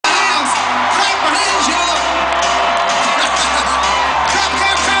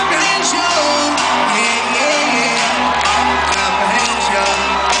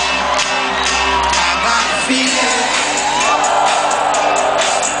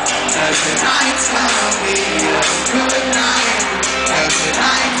tonight's gonna be a good night. Yeah,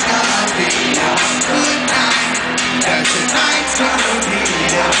 tonight's gonna be a good night. Yeah, tonight's gonna be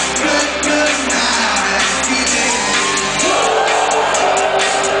a good night.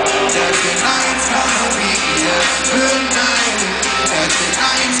 Yeah, tonight's gonna be a good night. Yeah,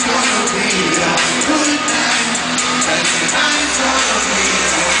 tonight's gonna be a good night. Yeah, tonight's gonna be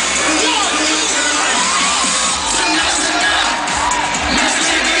a good night. Tonight's the night. Let's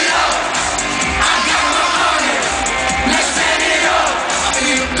live it up. I got my money. Let's spend it up.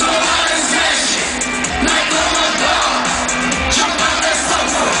 Go out and smash it. Like Ramadan. Jump on the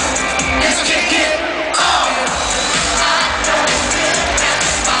sofa. Let's kick it off.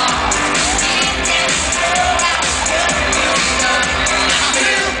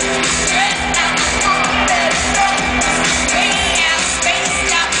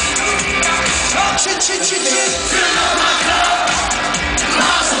 Fill up my cup,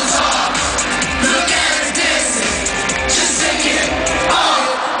 lost on top. Look at us dancing, just take it off.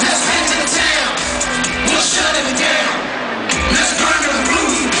 Let's head to town, we'll shut it down. Let's burn the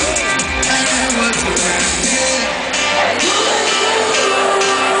roof, and then we'll do it.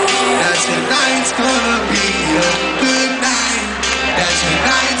 That tonight's gonna be a good night. That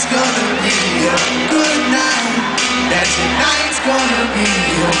tonight's gonna be a good night. That tonight's gonna be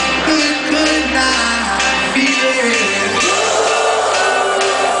a good night. Feel it.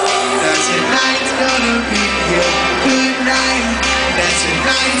 That tonight's gonna be a good night. That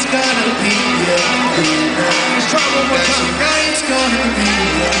tonight's gonna be a good night. That tonight's gonna be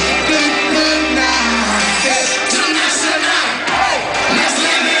a good night. Tonight's the night. Let's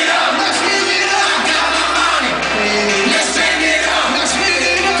live it up. Let's live it up. I got my money. Let's spend it up. Let's spend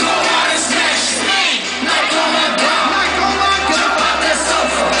it up. Go out and smash it. Like on my dog. Like on my dog. Jump off that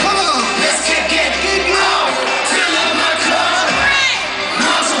sofa. Come on. Let's kick it off. Fill up my cup.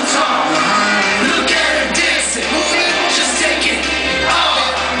 Lost on top. Look at her dancing. Just take it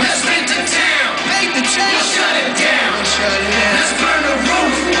off. Let's paint the town. Paint the town. We'll shut it down. Let's burn the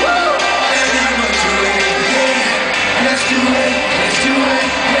roof. And then we'll do it. Yeah. Let's do it. Let's do it.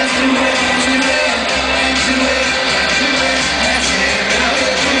 Let's do it. Let's do it. Let's do it. Let's do it. Let's do it.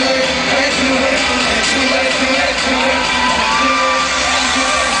 Let's do it. Let's do it. Let's do it. Let's do it. Let's do it.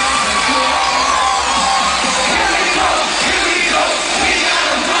 Here we go. Here we go. We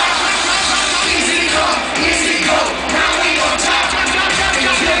gotta rock. Easy go. Easy go. Now we on top.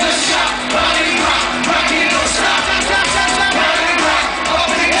 Feel the shot. Body rock. Rock it don't stop. Body rock.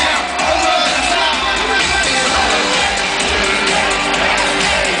 Up and down. Over the top.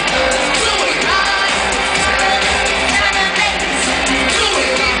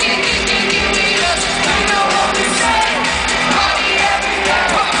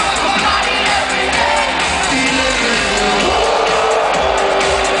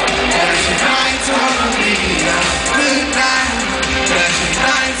 Tonight's gonna be a good night.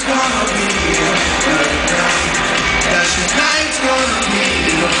 Tonight's gonna be a good night. Tonight's gonna be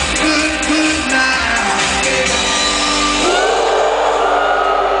a good night.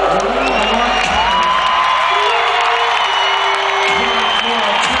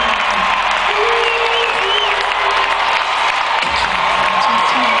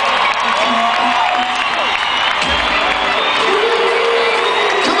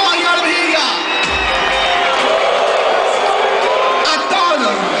 Come on, you gotta be here.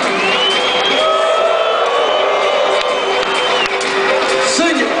 Amadora.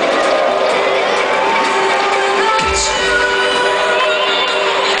 Sing it.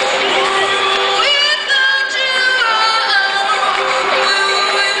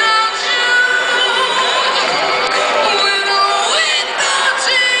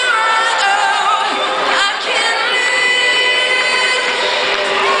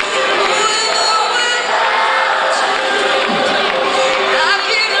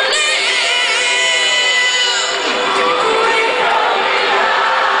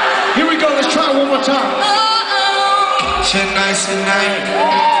 Here we go, let's try it one more time. Tonight's the night,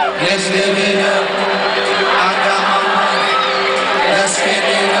 let's live it up. I got my money, let's spend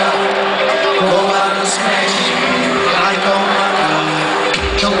it up. Go out and smash it, like on my dog.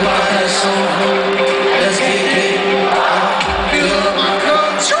 Jump out that sofa, let's kick it off. Fill up my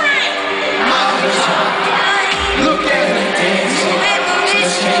cup, out the top. Look at the dancing,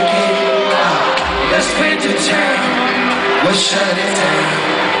 let's take it off. Let's paint the town, we'll shut it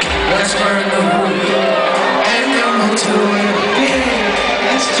down. Let's burn the roof, and then we'll do it.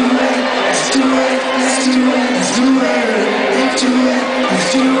 Yeah, let's do it, let's do it, let's do it, let's do it. Let's do it, let's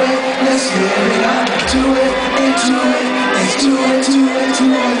do it, let's live it up. Do it, and do it, let's do it, do it, do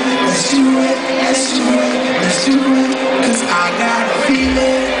it. Let's do it, let's do it, let's do it. 'Cause I got a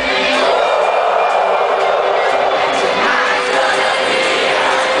feeling.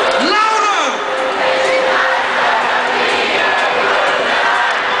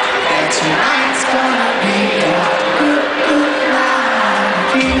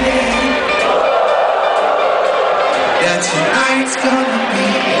 tonight's gonna be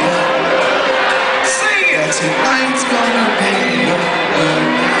good. Sing it! That tonight's gonna be good.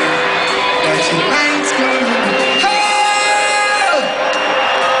 That tonight's gonna be good.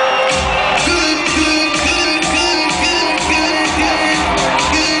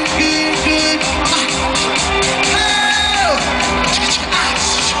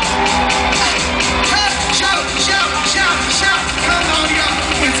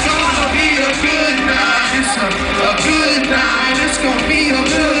 A good night, it's gonna be a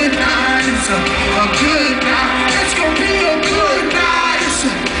good night. It's a good night, it's gonna be a good night. It's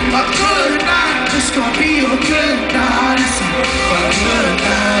a good night, it's gonna be a good night. It's a good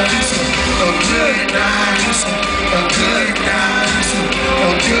night, it's a good night. It's a good night, it's a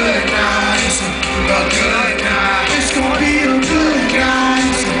good night. It's a good night, it's gonna be a good night.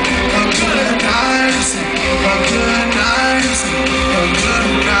 It's a good night, it's a good night. It's a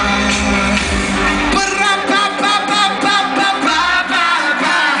good night.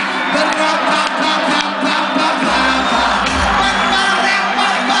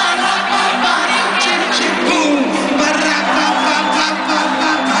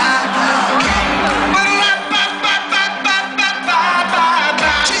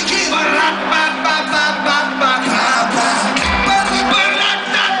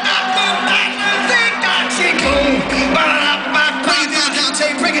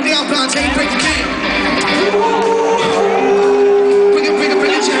 Break it down, Dante, break it